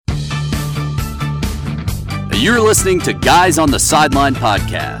You're listening to Guys on the Sideline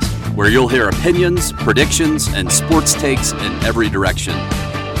podcast, where you'll hear opinions, predictions, and sports takes in every direction.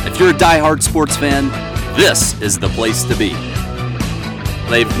 If you're a diehard sports fan, this is the place to be.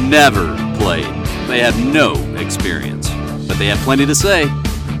 They've never played. They have no experience, but they have plenty to say.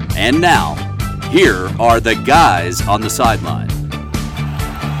 And now, here are the Guys on the Sideline.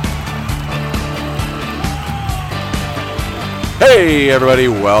 Hey, everybody,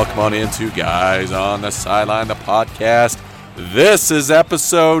 welcome on into Guys on the Sideline, the podcast. This is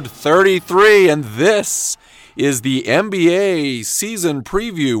episode 33, and this is the NBA season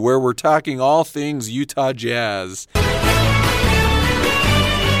preview where we're talking all things Utah Jazz.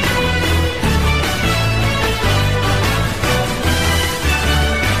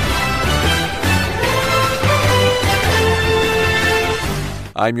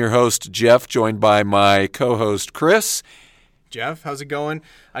 I'm your host, Jeff, joined by my co-host, Chris. Jeff, how's it going?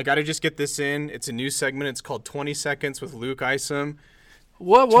 I got to just get this in. It's a new segment. It's called 20 Seconds with Luke Isom.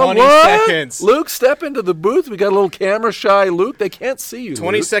 What? 20 seconds. Luke, step into the booth. We got a little camera shy Luke. They can't see you,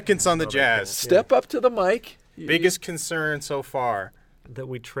 20 Luke. seconds on the Jazz. Step up to the mic. Biggest concern so far. That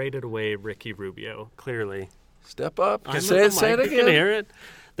we traded away Ricky Rubio, clearly. Step up. I'm Say at the it mic. again. You can hear it.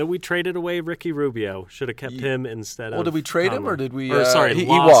 That we traded away Ricky Rubio. Should have kept him instead of... Well, did we trade him Conley. or did we... he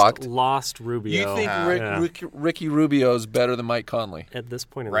walked. Lost Rubio. You think Ricky Rubio is better than Mike Conley? At this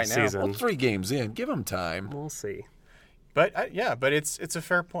point in Right the now. season. Well, 3 games in. Give him time. We'll see. But it's a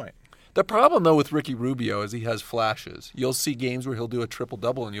fair point. The problem, though, with Ricky Rubio is he has flashes. You'll see games where he'll do a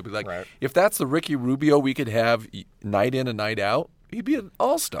triple-double, and you'll be like, Right. If that's the Ricky Rubio we could have night in and night out, he'd be an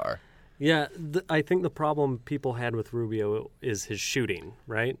all-star. Yeah, I think the problem people had with Rubio is his shooting,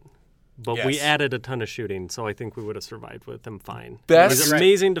 right? But we Yes. added a ton of shooting, so I think we would have survived with him fine. Best- He's an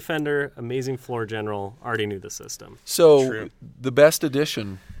amazing defender, amazing floor general, already knew the system. So True. the best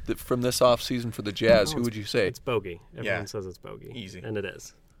addition from this offseason for the Jazz, who would you say? It's bogey. Everyone Yeah. says it's bogey. Easy. And it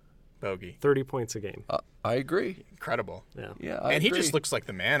is. Bogey. 30 points a game. I agree. Incredible. Yeah. Yeah, I And agree. he just looks like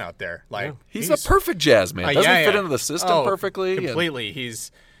the man out there. Like He's a perfect Jazz man. Doesn't he fit into the system perfectly? And- Completely.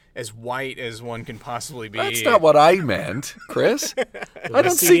 He's as white as one can possibly be. That's not what I meant, Chris. I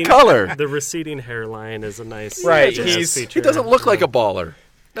don't see receding- color. The receding hairline is a nice Right, jazz he's- feature. He doesn't look like a baller.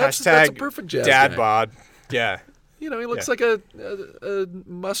 That's a perfect Jazz dad guy. bod. Yeah. You know, he looks like a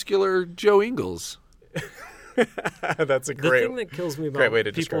muscular Joe Ingles. That's a The great thing that kills me great about way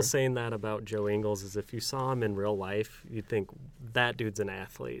to people describe. saying that about Joe Ingles is if you saw him in real life, you'd think that dude's an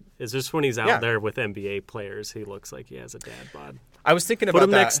athlete. It's just when he's out Yeah. there with NBA players, he looks like he has a dad bod. I was thinking Put about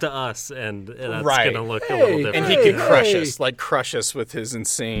him that. next to us, and that's Right. going to look a Hey, little different. And he Hey, could crush hey. us, crush us with his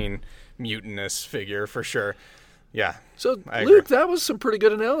insane mutinous figure for sure. Yeah. So, I agree. Luke, that was some pretty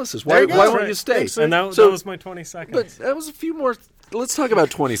good analysis. There Why you go. won't Right. you stay? Thanks, And that So- was my 20 seconds. But that was a few more. Let's talk about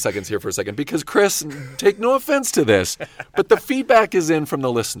 20 seconds here for a second, because Chris, take no offense to this, but the feedback is in from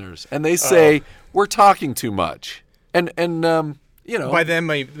the listeners, and they say we're talking too much, and you know, By them,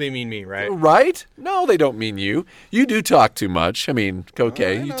 they mean me, right? right? No, they don't mean you. You do talk too much. I mean,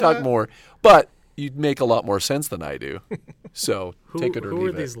 okay, I you know talk that. more, but you make a lot more sense than I do. So take it or who leave are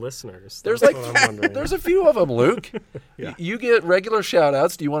it. these listeners? There's That's like what I'm wondering. there's a few of them, Luke. Yeah. You get regular shout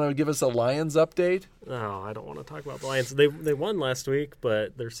outs. Do you want to give us a Lions update? No, I don't want to talk about the Lions. They won last week,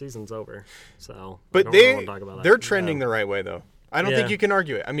 but their season's over. So, I But don't really want to talk about that. they're trending the right way, though. I don't think Yeah. you can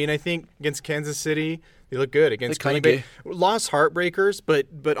argue it. I mean, I think against Kansas City, they look good. Against They kinda Green Bay, lost heartbreakers,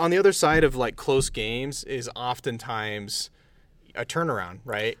 but on the other side of like close games is oftentimes a turnaround,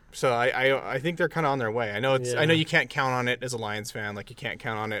 right? So I think they're kind of on their way. I know I know you can't count on it as a Lions fan, like you can't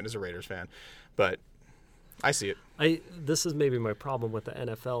count on it as a Raiders fan, but I see it. This is maybe my problem with the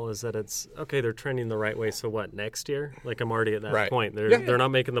NFL is that it's okay. They're trending the right way. So what next year? Like I'm already at that Right. point. They're Yeah. they're not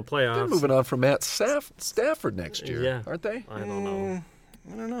making the playoffs. They're moving on from Matt Stafford next year, Yeah. aren't they? I don't know.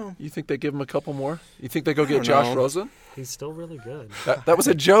 I don't know. You think they give him a couple more? You think they go get don't Josh know. Rosen? He's still really good. That was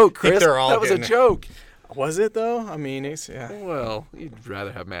a joke, Chris. they're all that was a getting it. joke. Was it though? I mean, yeah, Well, you'd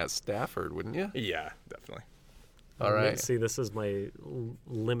rather have Matt Stafford, wouldn't you? yeah, definitely. All right. See, this is my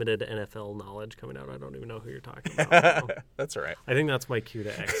limited NFL knowledge coming out. I don't even know who you're talking about. now. That's all right. I think that's my cue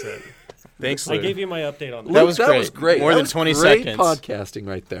to exit. Thanks, I Luke. gave you my update on that. That was That great. was great. More That than was 20 great seconds. podcasting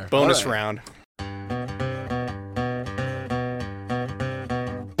right there. Bonus All right. round.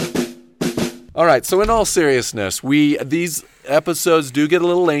 All right, so in all seriousness, these episodes do get a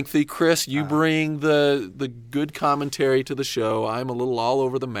little lengthy. Chris, you bring the good commentary to the show. I'm a little all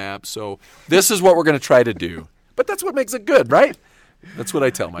over the map, so this is what we're going to try to do. But that's what makes it good, right? That's what I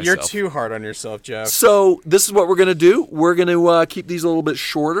tell myself. You're too hard on yourself, Jeff. So this is what we're going to do. We're going to keep these a little bit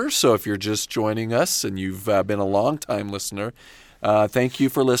shorter. So if you're just joining us and you've been a long-time listener, Thank you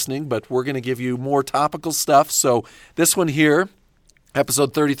for listening, but we're going to give you more topical stuff. So this one here,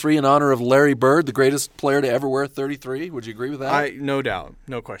 episode 33, in honor of Larry Bird, the greatest player to ever wear 33. Would you agree with that? No doubt.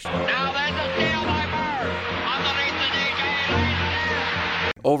 No question. Now there's a steal by Bird. Underneath the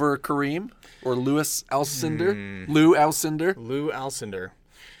DJ. Over Kareem or Louis Alcindor? Lou Alcindor? Lou Alcindor.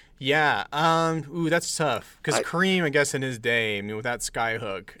 Yeah. That's tough. Because Kareem, I guess, in his day, I mean, with that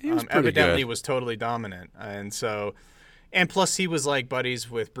skyhook, was pretty evidently good. was totally dominant. And plus he was like buddies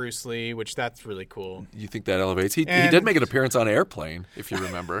with Bruce Lee, which that's really cool. You think that elevates? He did make an appearance on Airplane, if you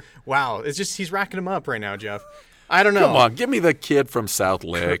remember. Wow. It's just he's racking them up right now, Jeff. I don't know. Come on, give me the kid from South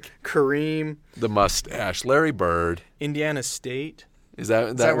Lake, Kareem, the mustache, Larry Bird. Indiana State. Is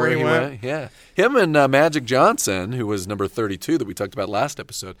that where he went? Yeah. Him and Magic Johnson, who was number 32 that we talked about last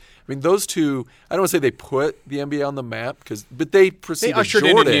episode. I mean, those two, I don't want to say they put the NBA on the map, but they preceded ushered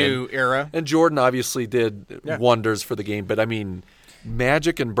Jordan. in a new era. And Jordan obviously did wonders for the game. But, I mean,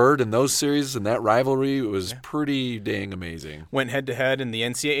 Magic and Bird in those series and that rivalry, it was pretty dang amazing. Went head-to-head in the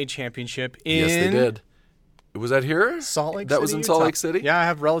NCAA championship in Yes, they did. Was that here? Salt Lake City? That was in Salt Lake City? Yeah, I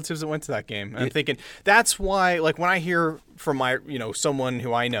have relatives that went to that game. And I'm thinking, that's why, like, when I hear from my, someone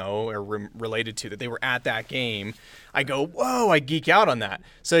who I know or related to that they were at that game, I go, whoa, I geek out on that.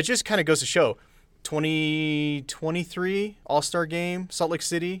 So it just kind of goes to show, 2023 All-Star game, Salt Lake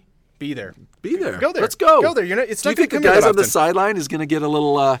City, be there. Be there. Go there. Let's go. Go there. It's Do not you think the gonna come guys that on the often. sideline is going to get a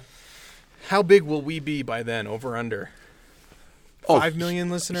little... How big will we be by then, over under? 5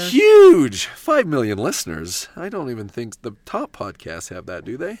 million listeners? Huge! 5 million listeners. I don't even think the top podcasts have that,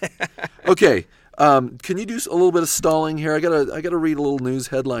 do they? Okay. Can you do a little bit of stalling here? I gotta read a little news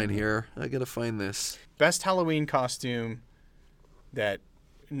headline here. I gotta find this. Best Halloween costume that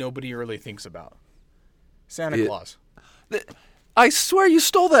nobody really thinks about. Santa Claus. I swear you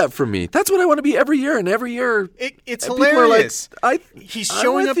stole that from me. That's what I want to be every year, and every year It's people are hilarious. He's I'm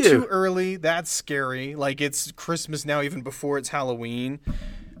showing with up you. too early. That's scary. Like, it's Christmas now even before it's Halloween.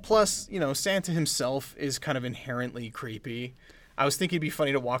 Plus, Santa himself is kind of inherently creepy. I was thinking it'd be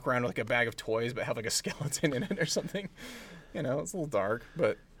funny to walk around with like a bag of toys but have like a skeleton in it or something. It's a little dark,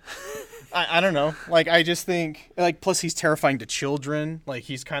 but I don't know. Like, I just think, like, plus he's terrifying to children. Like,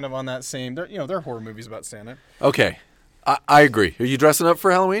 he's kind of on that same, there are horror movies about Santa. Okay. I agree. Are you dressing up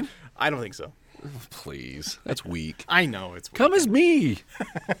for Halloween? I don't think so. Please. That's weak. I know it's weird. Come as me.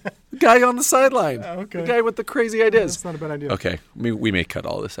 The guy on the sideline. Okay. The guy with the crazy ideas. That's not a bad idea. Okay. We may cut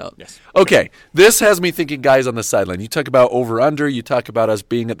all this out. Yes. Okay. This has me thinking guys on the sideline. You talk about over-under. You talk about us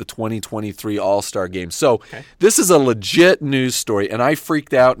being at the 2023 All-Star Game. So This is a legit news story, and I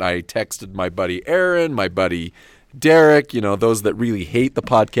freaked out, and I texted my buddy Aaron, my buddy Derek, those that really hate the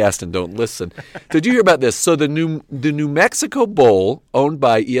podcast and don't listen. Did you hear about this? So the New Mexico Bowl, owned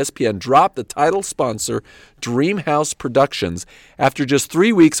by ESPN, dropped the title sponsor Dreamhouse Productions after just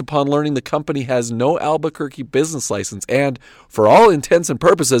 3 weeks upon learning the company has no Albuquerque business license and, for all intents and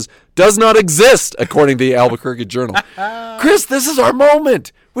purposes, does not exist, according to the Albuquerque Journal. Chris, this is our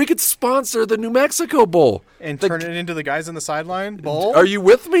moment. We could sponsor the New Mexico Bowl. And turn it into the guys on the sideline bowl? Are you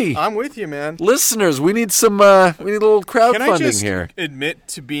with me? I'm with you, man. Listeners, we need some. We need a little Can I crowdfunding just here. admit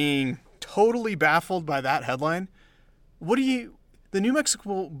to being totally baffled by that headline? The New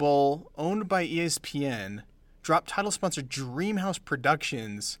Mexico Bowl, owned by ESPN, dropped title sponsor Dreamhouse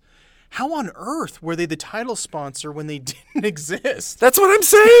Productions. How on earth were they the title sponsor when they didn't exist? That's what I'm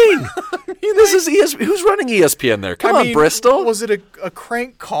saying. This is ESPN. Who's running ESPN there? Come on, Bristol. Was it a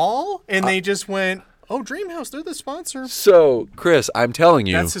crank call? And they just went, oh, Dreamhouse, they're the sponsor. So, Chris, I'm telling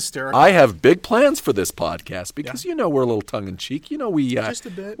you, That's hysterical. I have big plans for this podcast because we're a little tongue in cheek. We Just a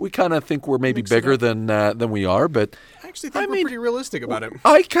bit. We kind of think we're maybe Mix it bigger up. than we are, but I actually think we're pretty realistic about it.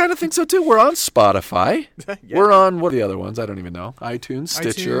 I kind of think so too. We're on Spotify. Yeah. We're on what are the other ones? I don't even know. iTunes,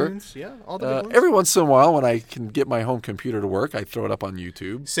 Stitcher. iTunes, yeah, all the big ones. Every once in a while, when I can get my home computer to work, I throw it up on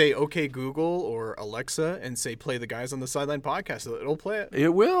YouTube. Say OK Google or Alexa and say play the Guys on the Sideline podcast. It'll play it.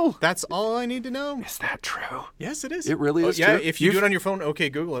 It will. That's all I need to know. Is that true? Yes, it is. It really is Yeah, true? if you do it on your phone, OK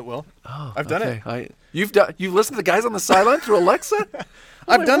Google it will. Oh, I've done it. You've listened to the Guys on the Sideline through Alexa?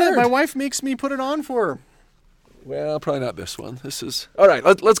 I've done it. word. My wife makes me put it on for her. Well, probably not this one. This is all right.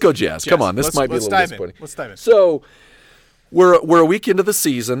 Let's go, Jazz. Come on, this might be a little disappointing. Let's dive in. So we're a week into the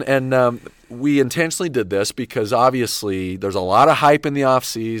season, and we intentionally did this because obviously there's a lot of hype in the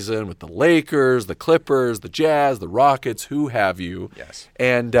offseason with the Lakers, the Clippers, the Jazz, the Rockets, who have you. Yes.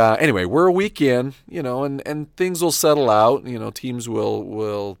 And anyway, we're a week in, and things will settle out. Teams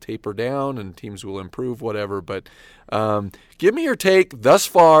will taper down and teams will improve, whatever. But give me your take thus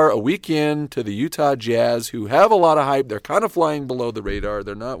far, a week in to the Utah Jazz, who have a lot of hype. They're kind of flying below the radar.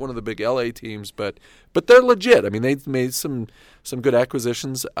 They're not one of the big LA teams, but they're legit. I mean, they've made some good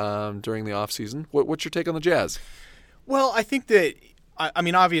acquisitions during the offseason. What's your take on the Jazz? Well, I think that,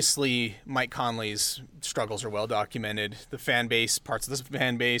 obviously Mike Conley's struggles are well documented. The parts of the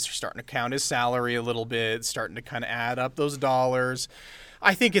fan base are starting to count his salary a little bit, starting to kind of add up those dollars.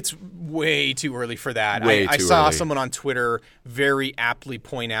 I think it's way too early for that. I saw someone on Twitter very aptly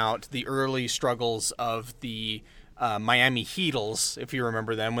point out the early struggles of the Miami Heatles, if you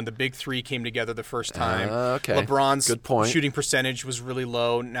remember them, when the Big Three came together the first time. Okay. LeBron's Good point. shooting percentage was really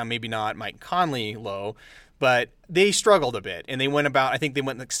low. Now, maybe not Mike Conley low, but they struggled a bit. And they went like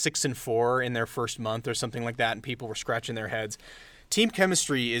 6-4 in their first month or something like that, and people were scratching their heads. Team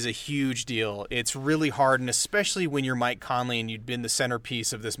chemistry is a huge deal. It's really hard, and especially when you're Mike Conley and you'd been the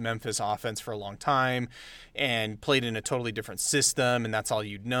centerpiece of this Memphis offense for a long time and played in a totally different system, and that's all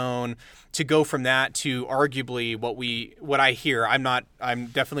you'd known. To go from that to arguably what I hear, I'm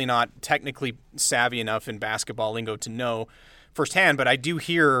definitely not technically savvy enough in basketball lingo to know firsthand, but I do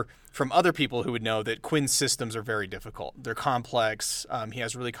hear from other people who would know that Quinn's systems are very difficult. They're complex. He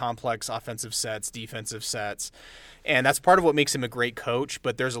has really complex offensive sets, defensive sets. And that's part of what makes him a great coach,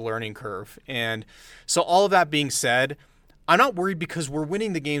 but there's a learning curve. And so all of that being said, I'm not worried because we're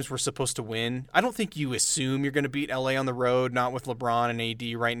winning the games we're supposed to win. I don't think you assume you're going to beat LA on the road, not with LeBron and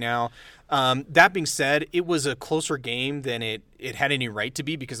AD right now. That being said, it was a closer game than it had any right to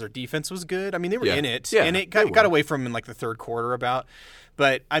be because their defense was good. I mean, they were in it, and it got away from them in like the third quarter about.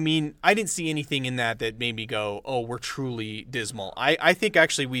 But, I mean, I didn't see anything in that made me go, oh, we're truly dismal. I think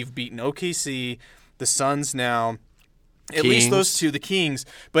actually we've beaten OKC, the Suns now. At least those two, the Kings,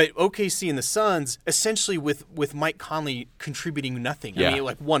 but OKC and the Suns, essentially with Mike Conley contributing nothing. Yeah. I mean,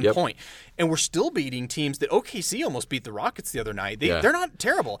 like 1 point. And we're still beating teams that OKC almost beat the Rockets the other night. They're not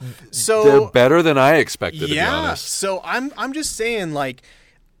terrible. So they're better than I expected, to be honest. So I'm just saying, like,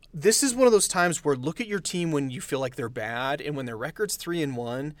 this is one of those times where look at your team when you feel like they're bad, and when their record's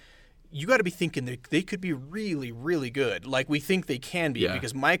 3-1, you got to be thinking that they could be really, really good. Like we think they can be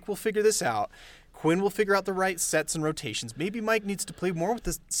because Mike will figure this out. Quinn will figure out the right sets and rotations. Maybe Mike needs to play more with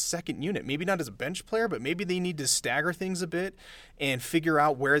the second unit. Maybe not as a bench player, but maybe they need to stagger things a bit and figure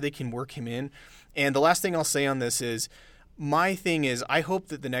out where they can work him in. And the last thing I'll say on this is, my thing is I hope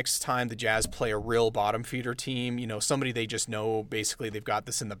that the next time the Jazz play a real bottom feeder team, somebody they just know basically they've got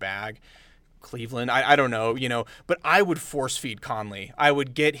this in the bag, Cleveland, I don't know, but I would force feed Conley. I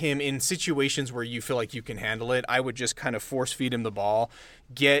would get him in situations where you feel like you can handle it. I would just kind of force feed him the ball,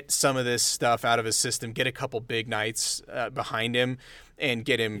 get some of this stuff out of his system, get a couple big nights behind him, and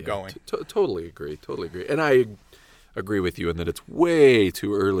get him going. Totally agree. And I agree with you in that it's way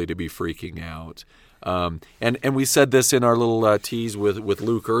too early to be freaking out. And we said this in our little tease with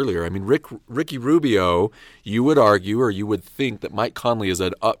Luke earlier. I mean, Ricky Rubio, you would argue or you would think that Mike Conley is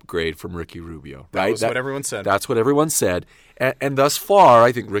an upgrade from Ricky Rubio. Right? That was what everyone said. That's what everyone said. And thus far,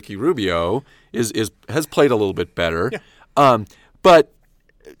 I think Ricky Rubio has played a little bit better. Yeah. But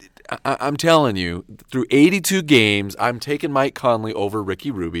I'm telling you, through 82 games, I'm taking Mike Conley over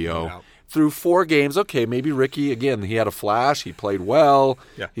Ricky Rubio. No. Through 4 games, okay, maybe Ricky, again, he had a flash. He played well.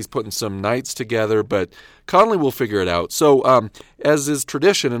 Yeah. He's putting some nights together, but Conley will figure it out. So as is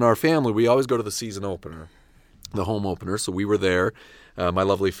tradition in our family, we always go to the season opener, the home opener. So we were there. My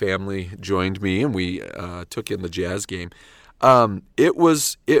lovely family joined me, and we took in the Jazz game. It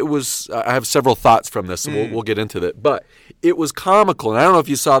was. I have several thoughts from this, so we'll get into that. But it was comical, and I don't know if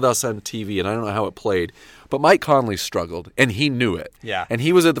you saw this on TV, and I don't know how it played. But Mike Conley struggled, and he knew it. Yeah. And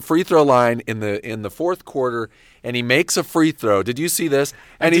he was at the free throw line in the fourth quarter, and he makes a free throw. Did you see this?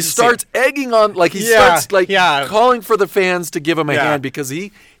 And he starts egging on, like starts calling for the fans to give him a hand because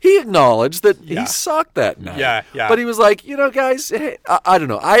he acknowledged that he sucked that night. Yeah. But he was like, guys, hey, I don't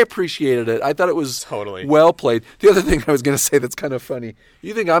know. I appreciated it. I thought it was totally well played. The other thing I was going to say that's kind of funny,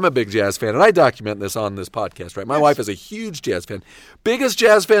 you think I'm a big Jazz fan, and I document this on this podcast, right? My wife is a huge Jazz fan. Biggest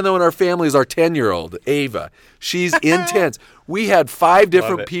Jazz fan, though, in our family is our 10-year-old, Ava. She's intense. We had 5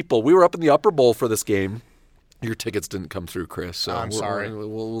 different people. We were up in the upper bowl for this game. Your tickets didn't come through, Chris. So I'm sorry.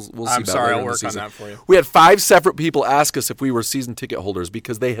 We'll see I'm about sorry. later I'll work in the season. on that for you. We had 5 separate people ask us if we were season ticket holders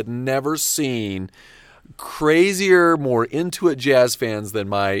because they had never seen crazier, more into it Jazz fans than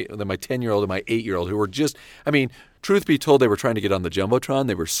my 10-year-old and my 8-year-old who were just, truth be told, they were trying to get on the Jumbotron.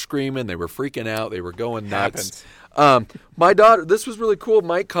 They were screaming. They were freaking out. They were going nuts. My daughter, this was really cool.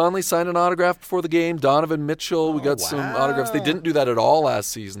 Mike Conley signed an autograph before the game. Donovan Mitchell, we got some autographs. They didn't do that at all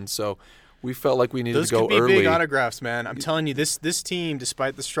last season, so we felt like we needed to go early. Those could be big autographs, man. I'm telling you, this team,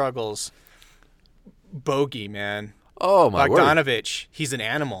 despite the struggles, bogey, man. Oh, my word. Bogdanovich, he's an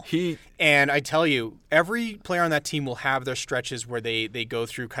animal. And I tell you, every player on that team will have their stretches where they go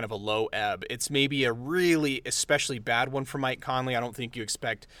through kind of a low ebb. It's maybe a really especially bad one for Mike Conley. I don't think you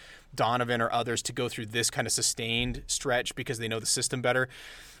expect Donovan or others to go through this kind of sustained stretch because they know the system better.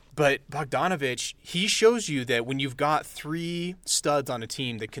 But Bogdanovich, he shows you that when you've got three studs on a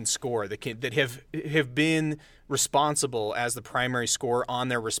team that can score, that have been responsible as the primary scorer on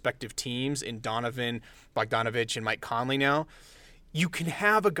their respective teams in Donovan, Bogdanovich, and Mike Conley now, you can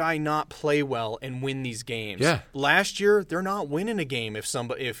have a guy not play well and win these games. Yeah. Last year, they're not winning a game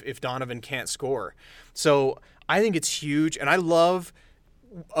if Donovan can't score. So I think it's huge, and I love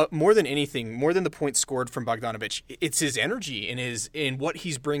more than anything, more than the points scored from Bogdanovich, it's his energy and in what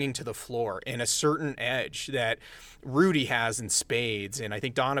he's bringing to the floor and a certain edge that Rudy has in spades, and I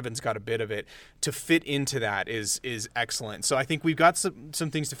think Donovan's got a bit of it. To fit into that is excellent. So I think we've got some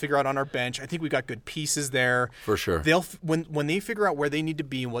things to figure out on our bench. I think we've got good pieces there. For sure. They'll when they figure out where they need to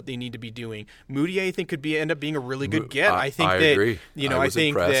be and what they need to be doing, Moody I think could end up being a really good get. I agree. I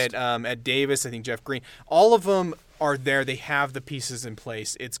think that at Davis, I think Jeff Green, all of them are there. They have the pieces in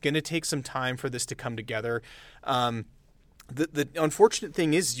place. It's going to take some time for this to come together. The unfortunate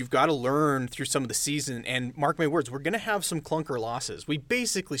thing is you've got to learn through some of the season, and mark my words, we're going to have some clunker losses. We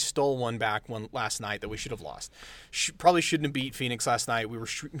basically stole one last night that we should have lost. Probably shouldn't have beat Phoenix last night. We were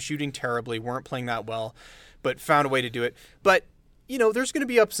shooting terribly, weren't playing that well, but found a way to do it. But there's going to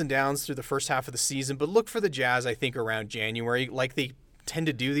be ups and downs through the first half of the season, but look for the Jazz, I think, around January, like they tend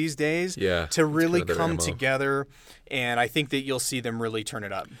to do these days, to really come together, and I think that you'll see them really turn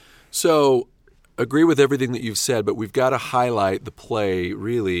it up. So, agree with everything that you've said, but we've got to highlight the play,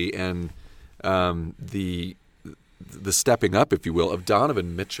 really, and the stepping up, if you will, of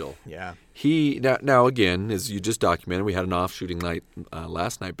Donovan Mitchell. Yeah. He now again, as you just documented, we had an off shooting night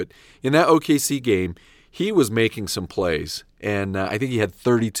last night, but in that OKC game, he was making some plays, and I think he had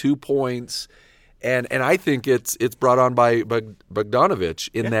 32 points. And I think it's brought on by Bogdanovich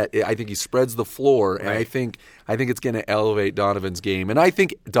in that I think he spreads the floor, and I think it's going to elevate Donovan's game, and I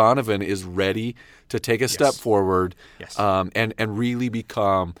think Donovan is ready to take a step forward, and really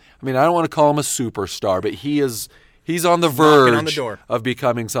become. I mean, I don't want to call him a superstar, but he's on the verge of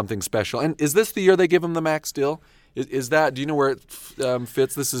becoming something special. And is this the year they give him the max deal? Is that? Do you know where it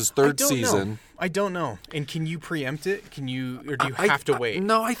fits? This is third season. I don't know. And can you preempt it? Or do you have to wait?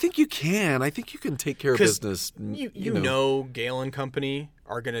 No, I think you can. I think you can take care of business. You know Gale and company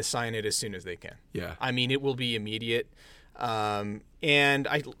are going to sign it as soon as they can. Yeah. I mean, it will be immediate. And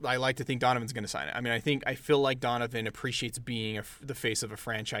I like to think Donovan's going to sign it. I mean, I feel like Donovan appreciates being the face of a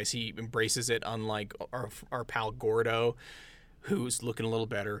franchise. He embraces it, unlike our pal Gordo, who's looking a little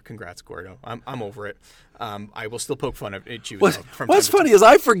better. Congrats, Gordo. I'm over it. I will still poke fun at you. What's funny is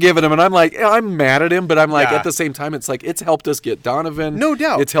I've forgiven him, and I'm like, I'm mad at him, but I'm like, at the same time, it's like, it's helped us get Donovan. No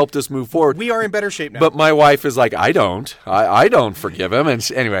doubt. It's helped us move forward. We are in better shape now. But my wife is like, I don't forgive him. And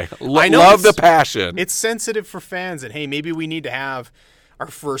anyway, love the passion. It's sensitive for fans, and hey, maybe we need to have our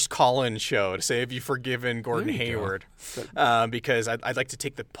first call-in show to say, have you forgiven Gordon Hayward? Because I'd like to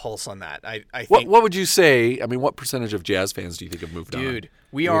take the pulse on that. I think. What would you say? I mean, what percentage of Jazz fans do you think have moved on? Dude,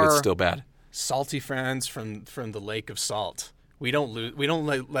 it's still bad. Salty fans from the Lake of Salt. We don't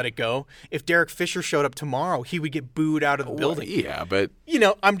let it go. If Derek Fisher showed up tomorrow, he would get booed out of the building. Yeah, but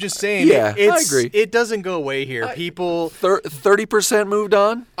I'm just saying. Yeah, I agree. It doesn't go away here. People 30% moved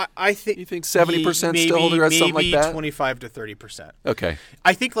on. I think you think 70% still holding around something like that. 25 to 30%. Okay.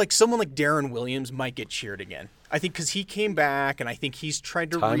 I think like someone like Darren Williams might get cheered again. I think because he came back, and I think he's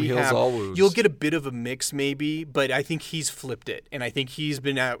tried to Time rehab. heals all wounds. You'll get a bit of a mix maybe, but I think he's flipped it, and I think he's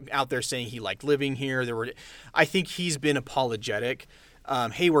been out there saying he liked living here. I think he's been apologetic.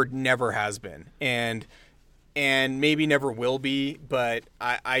 Hayward never has been, and maybe never will be. But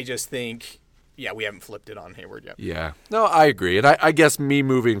I just think, we haven't flipped it on Hayward yet. Yeah, no, I agree, and I guess me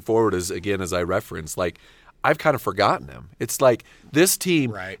moving forward is, again, as I referenced, like, I've kind of forgotten him. It's like this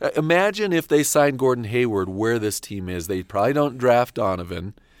team. Right. Imagine if they signed Gordon Hayward, where this team is. They probably don't draft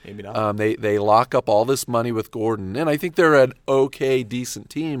Donovan. Maybe not. They lock up all this money with Gordon, and I think they're an okay, decent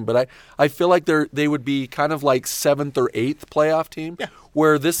team. But I feel like they would be kind of like 7th or 8th playoff team. Yeah.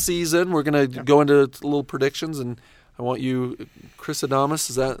 Where this season we're going to go into little predictions, and I want you, Chris Adamas.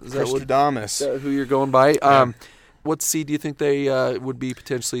 Is that Chris Adamas, who you're going by? What seed do you think they would be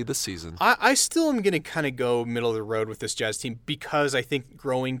potentially this season? I still am going to kind of go middle of the road with this Jazz team because I think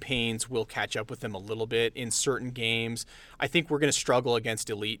growing pains will catch up with them a little bit in certain games. I think we're going to struggle against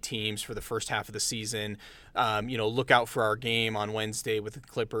elite teams for the first half of the season. Look out for our game on Wednesday with the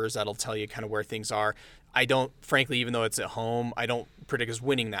Clippers. That'll tell you kind of where things are. I don't, frankly, even though it's at home, I don't predict us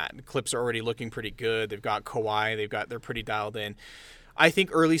winning that. The Clips are already looking pretty good. They've got Kawhi. They're pretty dialed in. I think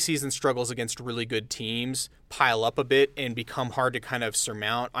early season struggles against really good teams pile up a bit and become hard to kind of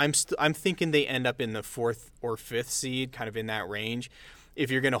surmount. I'm thinking they end up in the 4th or 5th seed, kind of in that range,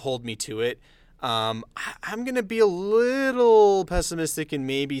 if you're going to hold me to it. I'm going to be a little pessimistic and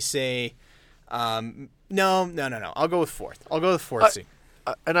maybe say, no. I'll go with 4th. I'll go with 4th seed.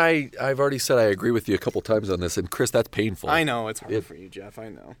 And I've already said I agree with you a couple times on this, and Chris, that's painful. I know, it's hard for you, Jeff, I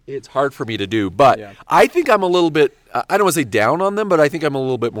know. It's hard for me to do, but yeah. I think I'm a little bit, I don't want to say down on them, but I think I'm a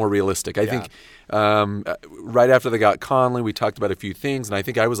little bit more realistic. I think right after they got Conley, we talked about a few things, and I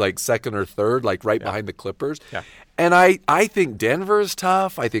think I was like 2nd or 3rd, like right behind the Clippers. Yeah. And I think Denver's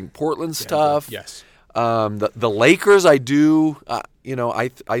tough. I think Portland's tough. Yes. The Lakers, I do.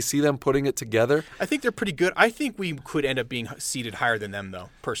 I see them putting it together. I think they're pretty good. I think we could end up being seated higher than them, though.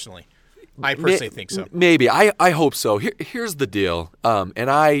 Personally, I think so. Maybe. I hope so. Here's the deal. And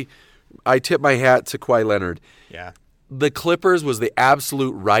I tip my hat to Kawhi Leonard. Yeah. The Clippers was the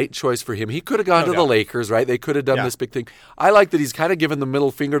absolute right choice for him. He could have gone to the Lakers, right? They could have done this big thing. I like that he's kind of given the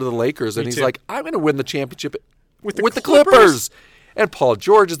middle finger to the Lakers, and he's like, I'm going to win the championship with the Clippers. And Paul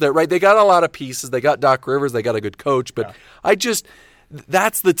George is there, right? They got a lot of pieces. They got Doc Rivers. They got a good coach. But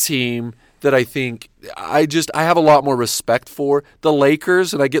that's the team that I think I have a lot more respect for. The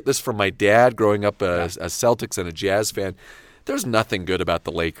Lakers, and I get this from my dad growing up a Celtics and a Jazz fan, there's nothing good about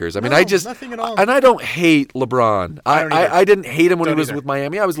the Lakers. I mean, nothing at all. And I don't hate LeBron. I didn't hate him when he was with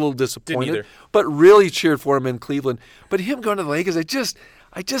Miami. I was a little disappointed, but really cheered for him in Cleveland. But him going to the Lakers, I just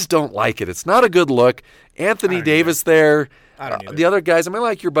don't like it. It's not a good look. Anthony Davis there. The other guys, I mean, I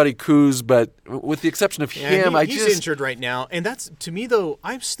like your buddy Kuz, but with the exception of him, he's injured right now. And that's, to me, though,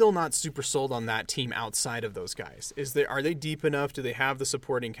 I'm still not super sold on that team outside of those guys. Are they deep enough? Do they have the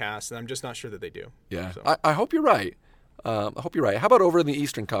supporting cast? And I'm just not sure that they do. Yeah, so. I hope you're right. How about over in the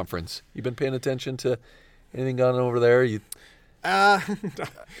Eastern Conference? You been paying attention to anything going on over there?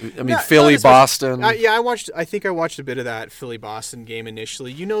 Philly, Boston. I think I watched a bit of that Philly-Boston game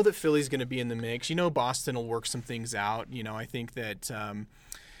initially. You know that Philly's going to be in the mix. You know Boston will work some things out. I think that,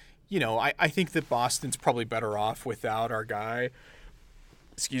 I think that Boston's probably better off without our guy.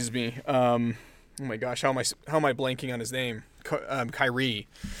 Excuse me. Oh my gosh, how am I blanking on his name? Kyrie.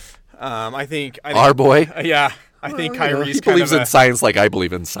 I think our boy. Yeah, I think Kyrie's. He believes in science like I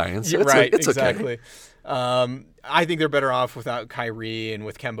believe in science. Right, it's exactly. Okay. I think they're better off without Kyrie and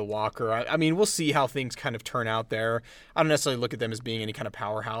with Kemba Walker. I mean, we'll see how things kind of turn out there. I don't necessarily look at them as being any kind of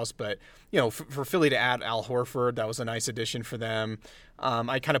powerhouse, but for Philly to add Al Horford, that was a nice addition for them.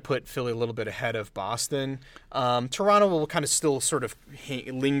 I kind of put Philly a little bit ahead of Boston. Toronto will kind of still sort of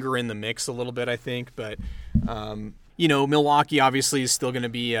linger in the mix a little bit, I think, but Milwaukee obviously is still going to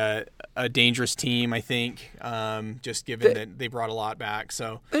be a dangerous team, I think, just given that they brought a lot back.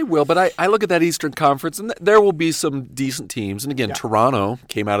 So they will, but I look at that Eastern Conference, and there will be some decent teams. And again, Toronto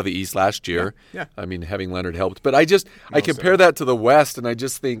came out of the East last year. Yeah. I mean, having Leonard helped. But I compare that to the West, and I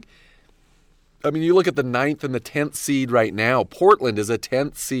just think, you look at the 9th and the 10th seed right now. Portland is a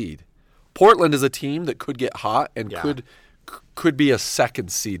 10th seed. Portland is a team that could get hot and could be a 2nd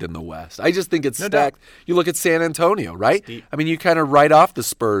seed in the West. I just think it's stacked. Doubt. You look at San Antonio, right? You kind of write off the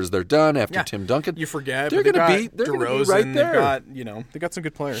Spurs. They're done after Tim Duncan. You forget. They're going to be right there. They got some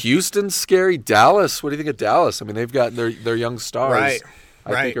good players. Houston's scary. Dallas. What do you think of Dallas? They've got their young stars.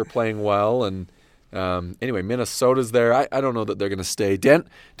 I think are playing well. And anyway, Minnesota's there. I don't know that they're going to stay.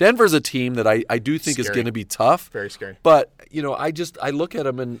 Denver's a team that I do think is going to be tough. Very scary. But I look at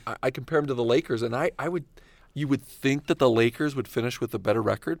them and I compare them to the Lakers, and you would think that the Lakers would finish with a better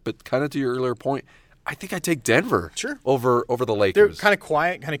record, but kind of to your earlier point, I think I take Denver over the Lakers. They're kind of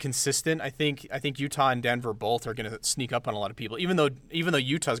quiet, kind of consistent. I think Utah and Denver both are going to sneak up on a lot of people. Even though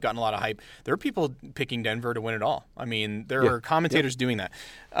Utah's gotten a lot of hype, there are people picking Denver to win it all. There are commentators doing that.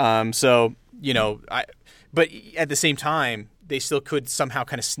 But at the same time, they still could somehow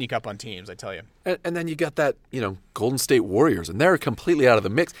kind of sneak up on teams, I tell you. And then you got that, Golden State Warriors, and they're completely out of the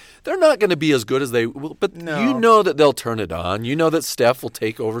mix. They're not going to be as good as they will, but you know that they'll turn it on. You know that Steph will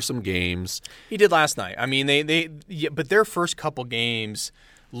take over some games. He did last night. But their first couple games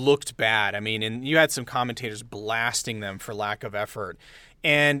looked bad. And you had some commentators blasting them for lack of effort.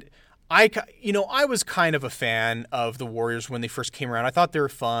 And I was kind of a fan of the Warriors when they first came around. I thought they were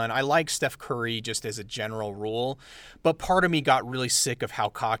fun. I like Steph Curry just as a general rule, but part of me got really sick of how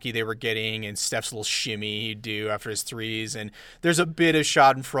cocky they were getting and Steph's little shimmy he'd do after his threes. And there's a bit of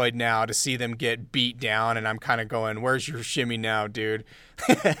schadenfreude now to see them get beat down, and I'm kind of going, where's your shimmy now, dude?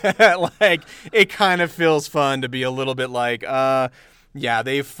 Like, it kind of feels fun to be a little bit like, yeah,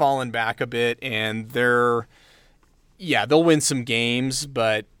 they've fallen back a bit, and they'll win some games,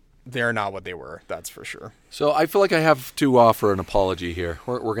 but they're not what they were, that's for sure. So I feel like I have to offer an apology here.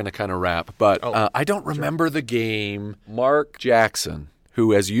 We're going to kind of wrap, but I don't remember the game. Mark Jackson,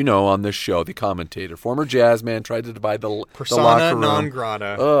 who, as you know on this show, the commentator, former jazz man, tried to divide the persona locker room. non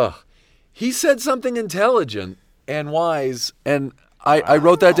grata. He said something intelligent and wise, and I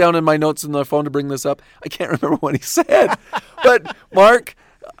wrote that down in my notes in the phone to bring this up. I can't remember what he said. But, Mark,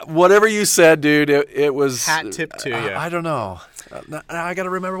 whatever you said, dude, it was... Hat tip to you. I don't know. I got to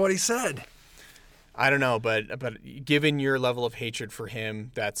remember what he said. I don't know, but given your level of hatred for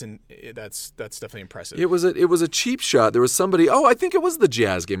him, that's definitely impressive. It was a cheap shot. There was somebody. I think it was the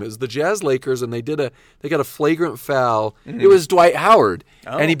Jazz game. It was the Jazz Lakers, and they got a flagrant foul. Mm-hmm. It was Dwight Howard,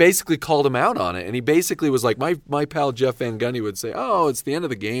 and he basically called him out on it. And he basically was like, my pal Jeff Van Gundy would say, "Oh, it's the end of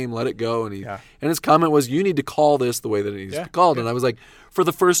the game. Let it go." And his comment was, "You need to call this the way that it needs to be called." And I was like, for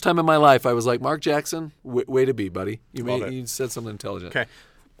the first time in my life, I was like, Mark Jackson, way to be, buddy. You said something intelligent. Okay.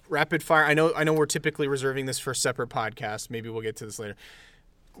 Rapid fire. I know we're typically reserving this for a separate podcast. Maybe we'll get to this later.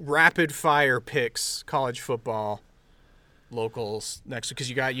 Rapid fire picks, college football, locals next, because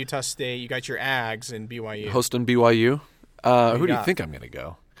you got Utah State, you got your Ags and BYU. Hosting BYU. Who do you think I'm going to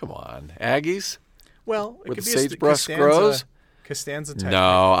go? Come on, Aggies. Well, it with could the be sagebrush grows. Costanza type.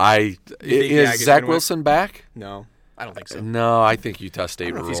 No, is Zach Wilson back? No, I don't think so. No, I think Utah State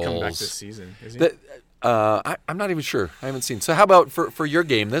I don't know rolls. if he's coming back this season. Is he? I'm not even sure. I haven't seen. So how about for your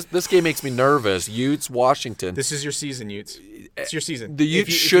game? This game makes me nervous. Utes, Washington. This is your season, Utes. It's your season. The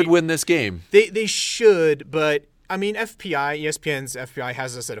Utes should win this game. They should, but I mean, ESPN's FPI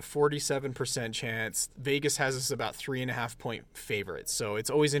has us at a 47% chance. Vegas has us about 3.5 point favorites. So it's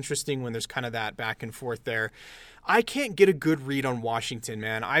always interesting when there's kind of that back and forth there. I can't get a good read on Washington,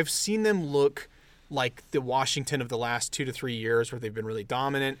 man. I've seen them look like the Washington of the last 2 to 3 years where they've been really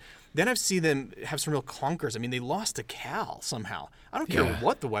dominant. Then I've seen them have some real clunkers. I mean, they lost to Cal somehow. I don't care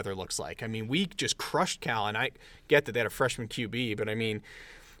what the weather looks like. I mean, we just crushed Cal, and I get that they had a freshman QB, but I mean,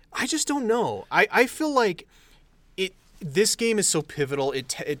 I just don't know. I feel like this game is so pivotal.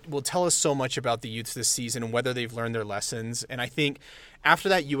 It will tell us so much about the Utes this season and whether they've learned their lessons. And I think after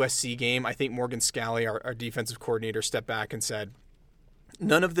that USC game, I think Morgan Scalley, our defensive coordinator, stepped back and said,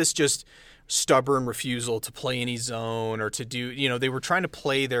 none of this just stubborn refusal to play any zone or to do, they were trying to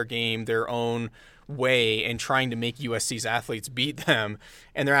play their game their own way and trying to make USC's athletes beat them,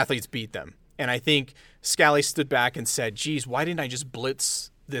 and their athletes beat them. And I think Scalley stood back and said, geez, why didn't I just blitz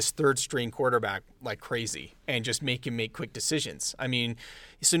this third string quarterback like crazy and just make him make quick decisions? I mean,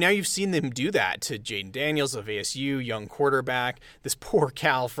 so now you've seen them do that to Jaden Daniels of ASU, young quarterback, this poor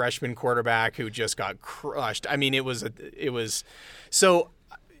Cal freshman quarterback who just got crushed. I mean, it was so.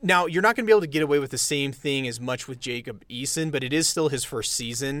 Now, you're not going to be able to get away with the same thing as much with Jacob Eason, but it is still his first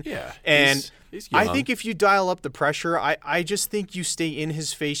season. Yeah. And he's young. I think if you dial up the pressure, I just think you stay in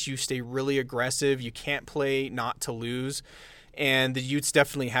his face, you stay really aggressive, you can't play not to lose, and the Utes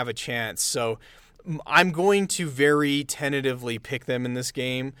definitely have a chance. So I'm going to very tentatively pick them in this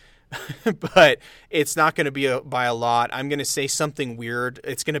game, but it's not going to be by a lot. I'm going to say something weird.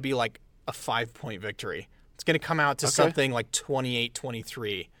 It's going to be like a 5-point victory. It's going to come out to something like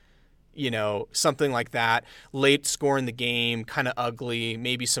 28-23, something like that. Late score in the game, kind of ugly,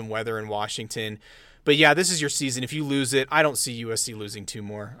 maybe some weather in Washington. But, yeah, this is your season. If you lose it, I don't see USC losing 2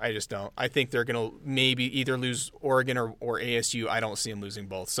 more. I just don't. I think they're going to maybe either lose Oregon or ASU. I don't see them losing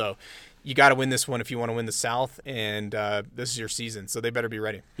both. So you got to win this one if you want to win the South, and this is your season. So they better be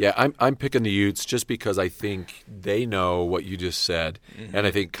ready. Yeah, I'm picking the Utes just because I think they know what you just said. Mm-hmm. And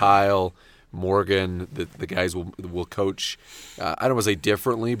I think Kyle – Morgan, the guys will coach. I don't want to say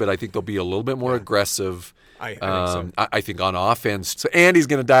differently, but I think they'll be a little bit more aggressive. I think so. I think on offense. So Andy's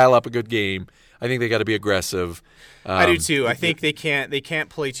going to dial up a good game. I think they got to be aggressive. I do too. I think they can't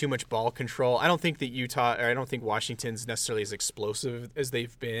play too much ball control. I don't think that Washington's necessarily as explosive as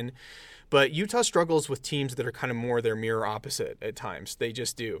they've been. But Utah struggles with teams that are kind of more their mirror opposite at times. They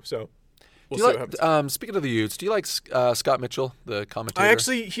just do. So we'll see what happens. Speaking of the Utes, do you like Scott Mitchell, the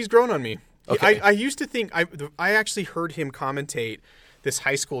commentator? He's grown on me. Okay. I used to think I actually heard him commentate this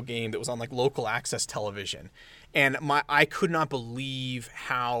high school game that was on like local access television, and I could not believe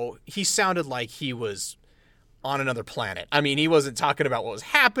how he sounded like he was on another planet. I mean, he wasn't talking about what was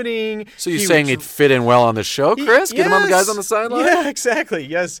happening. So you're saying he'd fit in well on the show, Chris? Get him on the guys on the sideline? Yeah, exactly.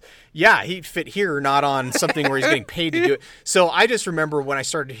 Yes. Yeah, he'd fit here, not on something where he's getting paid to do it. So I just remember when I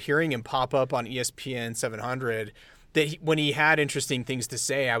started hearing him pop up on ESPN 700 that when he had interesting things to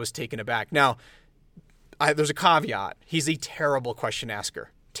say, I was taken aback. Now, there's a caveat. He's a terrible question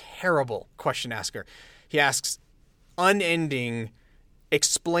asker. Terrible question asker. He asks unending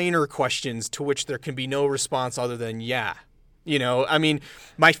explainer questions to which there can be no response other than yeah. You know, I mean,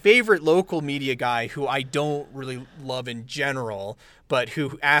 my favorite local media guy who I don't really love in general, but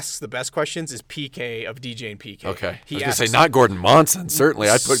who asks the best questions is PK of DJ and PK. Okay. I was going to say not Gordon Monson. Certainly.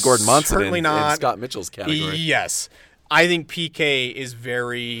 I'd put Gordon Monson in Scott Mitchell's category. Yes. I think PK is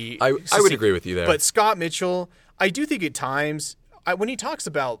very... I would agree with you there. But Scott Mitchell, I do think at times, when he talks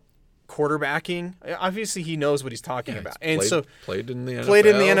about quarterbacking, obviously he knows what he's talking about. And played in the NFL. Played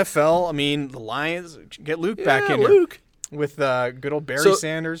in the NFL. I mean, the Lions, get Luke back in Luke. Here with good old Barry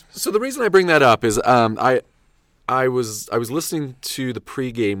Sanders. So the reason I bring that up is I was listening to the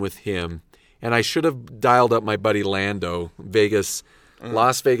pregame with him, and I should have dialed up my buddy Lando,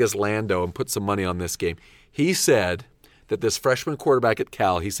 Las Vegas Lando, and put some money on this game. He said that this freshman quarterback at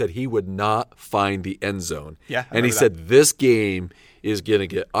Cal, he said he would not find the end zone. Yeah, and he said this game is going to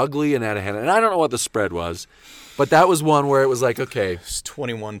get ugly and out of hand. And I don't know what the spread was, but that was one where it was like, okay. It's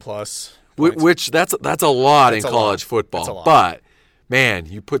 21 plus. Which that's a lot in college football. That's a lot. But, man,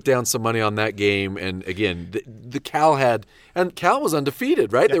 you put down some money on that game. And, again, the Cal was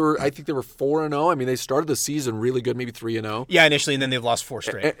undefeated, right? Yeah. I think they were 4-0. I mean, they started the season really good, maybe 3-0. Yeah, initially, and then they've lost 4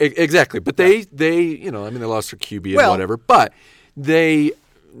 straight. Exactly. But they they lost their QB and whatever. But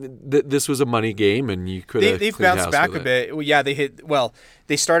this was a money game, and you could have they've bounced back a bit. Well, yeah,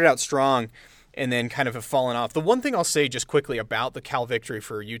 they started out strong and then kind of have fallen off. The one thing I'll say just quickly about the Cal victory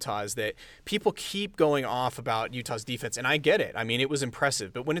for Utah is that people keep going off about Utah's defense, and I get it. I mean, it was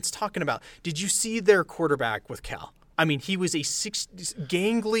impressive. But when it's talking about, did you see their quarterback with Cal? I mean, he was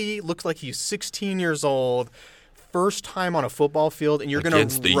gangly, looked like he was 16 years old, first time on a football field, and you're going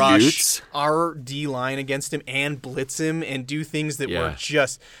to rush our D-line against him and blitz him and do things that were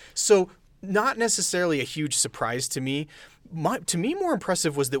just so not necessarily a huge surprise to me. To me, more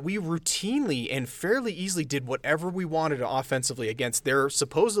impressive was that we routinely and fairly easily did whatever we wanted offensively against their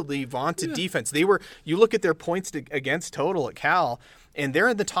supposedly vaunted defense. You look at their points against total at Cal, and they're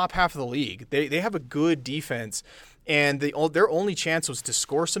in the top half of the league. They have a good defense. And their only chance was to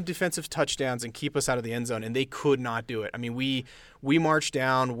score some defensive touchdowns and keep us out of the end zone, and they could not do it. I mean, we marched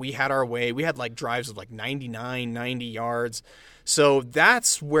down. We had our way. We had drives of 99, 90 yards. So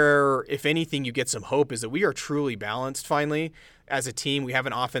that's where, if anything, you get some hope is that we are truly balanced finally as a team. We have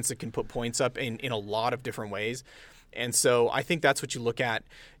an offense that can put points up in a lot of different ways. And so I think that's what you look at.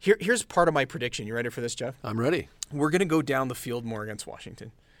 Here's part of my prediction. You ready for this, Jeff? I'm ready. We're going to go down the field more against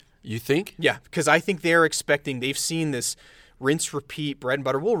Washington. You think? Yeah, because I think they've seen this rinse, repeat, bread and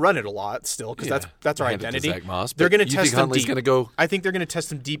butter. We'll run it a lot still because that's our identity. Zach Moss, they're going to test them Huntley's deep. I think they're going to test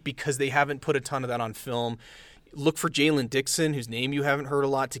them deep because they haven't put a ton of that on film. Look for Jalen Dixon, whose name you haven't heard a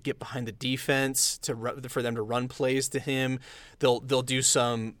lot, to get behind the defense for them to run plays to him. They'll do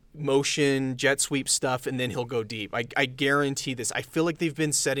some motion, jet sweep stuff, and then he'll go deep. I guarantee this. I feel like they've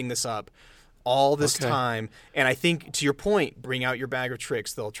been setting this up all this time, and I think, to your point, bring out your bag of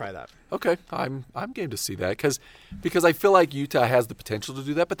tricks. They'll try that. Okay, I'm game to see that because I feel like Utah has the potential to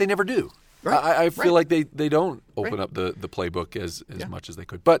do that, but they never do. Right. I feel like they don't open up the playbook as much as they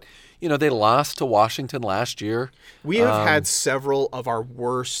could. But, they lost to Washington last year. We have had several of our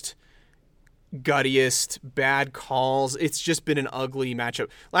worst, guttiest, bad calls. It's just been an ugly matchup.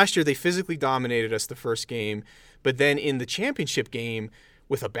 Last year, they physically dominated us the first game, but then in the championship game,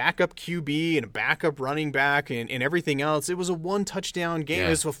 with a backup QB and a backup running back and everything else, it was a one-touchdown game. Yeah.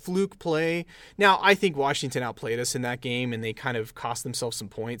 It was a fluke play. Now, I think Washington outplayed us in that game, and they kind of cost themselves some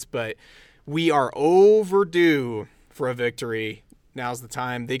points, but we are overdue for a victory. Now's the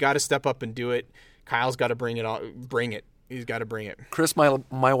time. They got to step up and do it. Kyle's got to bring it. He's got to bring it. Chris,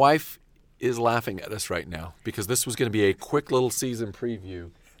 my wife is laughing at us right now because this was going to be a quick little season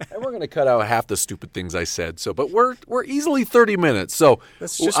preview. And we're going to cut out half the stupid things I said. But we're easily 30 minutes. So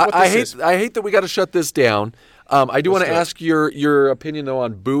that's just what I hate that we got to shut this down. I do want to ask your opinion though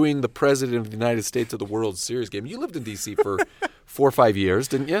on booing the president of the United States at the World Series game. You lived in D.C. for 4 or 5 years,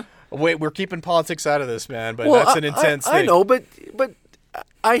 didn't you? Wait, we're keeping politics out of this, man. But that's an intense thing. I know, but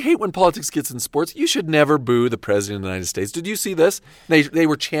I hate when politics gets in sports. You should never boo the president of the United States. Did you see this? They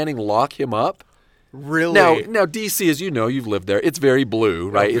were chanting "Lock him up." Really? Now D.C., as you know, you've lived there. It's very blue,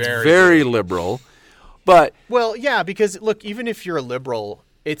 right? It's very liberal. But well, yeah, because look, even if you're a liberal,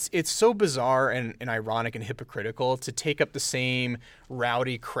 it's so bizarre and ironic and hypocritical to take up the same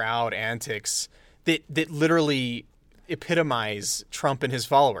rowdy crowd antics that literally epitomize Trump and his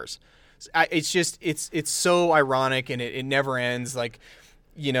followers. It's so ironic, and it never ends. Like,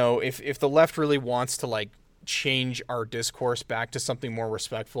 you know, if the left really wants to like change our discourse back to something more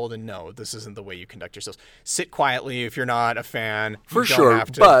respectful, then no, this isn't the way you conduct yourselves. Sit quietly if you're not a fan. For You don't sure,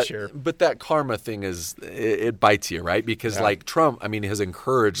 have to but cheer. that karma thing it bites you, right? Because like Trump, I mean, has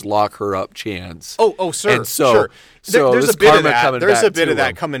encouraged lock her up chants. Oh, sir. And so, sure. so There's this a bit of karma that. coming There's back a bit to of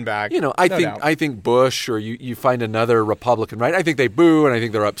that him. coming back. You know, No doubt. I think Bush, or you find another Republican, right? I think they boo and I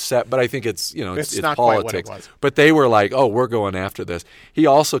think they're upset, but I think it's It's it's not quite what politics. it was. But they were like, oh, we're going after this. He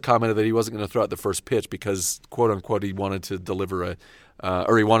also commented that he wasn't going to throw out the first pitch because, quote unquote, he wanted to deliver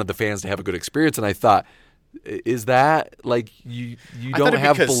or he wanted the fans to have a good experience. And I thought, is that like you don't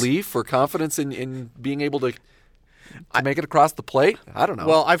have belief or confidence in being able to make it across the plate? I don't know.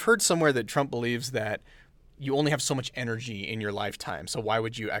 Well, I've heard somewhere that Trump believes that you only have so much energy in your lifetime, so why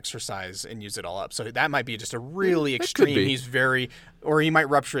would you exercise and use it all up? So that might be just a really extreme. be. Or he might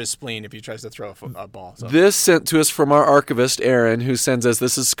rupture his spleen if he tries to throw a ball. So. This sent to us from our archivist, Aaron, who sends us,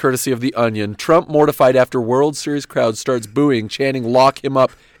 this is courtesy of The Onion. Trump mortified after World Series crowd starts booing, chanting, lock him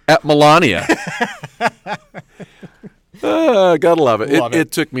up at Melania. Gotta love it.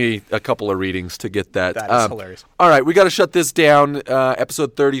 It took me a couple of readings to get that. That is hilarious. All right, we got to shut this down.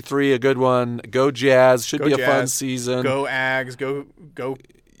 Episode 33, a good one. Go Jazz. Should be a fun season. Go Ags. Go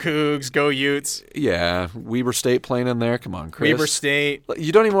Cougs. Go Utes. Yeah, Weber State playing in there. Come on, Chris. Weber State.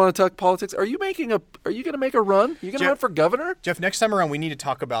 You don't even want to talk politics. Are you going to make a run? You going to run for governor? Jeff, next time around, we need to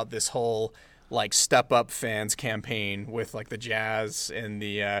talk about this whole like Step Up fans campaign with like the Jazz and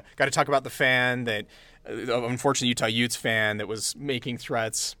the. Got to talk about the fan that. Unfortunately, Utah Utes fan that was making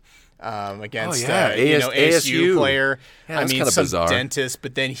threats against ASU player. Yeah, I mean, some bizarre. Dentist,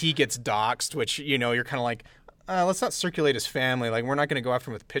 but then he gets doxxed, which you're kind of like, let's not circulate his family. Like, we're not going to go after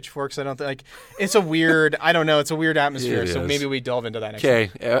him with pitchforks. I don't think. Like, it's a weird. I don't know. It's a weird atmosphere. So maybe we delve into that next.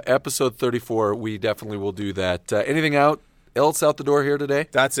 Okay, episode 34. We definitely will do that. Anything else out the door here today?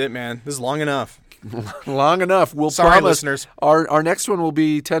 That's it, man. This is long enough. Long enough. We'll Sorry, promise listeners. Our next one will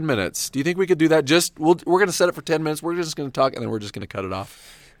be 10 minutes. Do you think we could do that? We're going to set it for 10 minutes. We're just going to talk, and then we're just going to cut it off.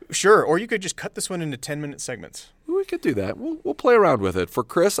 Sure. Or you could just cut this one into 10-minute segments. We could do that. We'll play around with it. For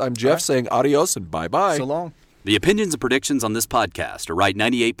Chris, I'm Jeff saying adios and bye-bye. So long. The opinions and predictions on this podcast are right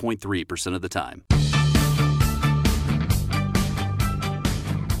 98.3% of the time.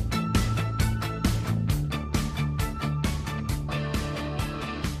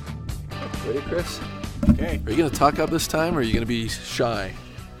 Ready, Chris? Okay. Are you going to talk up this time, or are you going to be shy?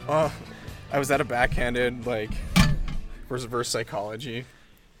 I was at a backhanded, like, reverse psychology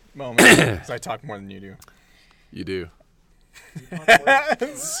moment, because I talk more than you do. You do. There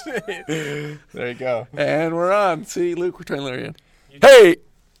you go. And we're on. See, Luke, we're trying to lure you in. Hey!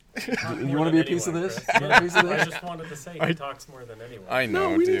 You want to be a piece of this? You want a piece of I this? just wanted to say he talks more than anyone. I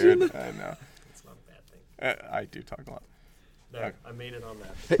know, we didn't do dude. I know. It's not a bad thing. I do talk a lot. There, I made it on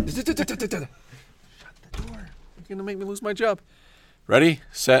that. Hey, shut the door. You're going to make me lose my job. Ready,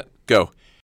 set, go.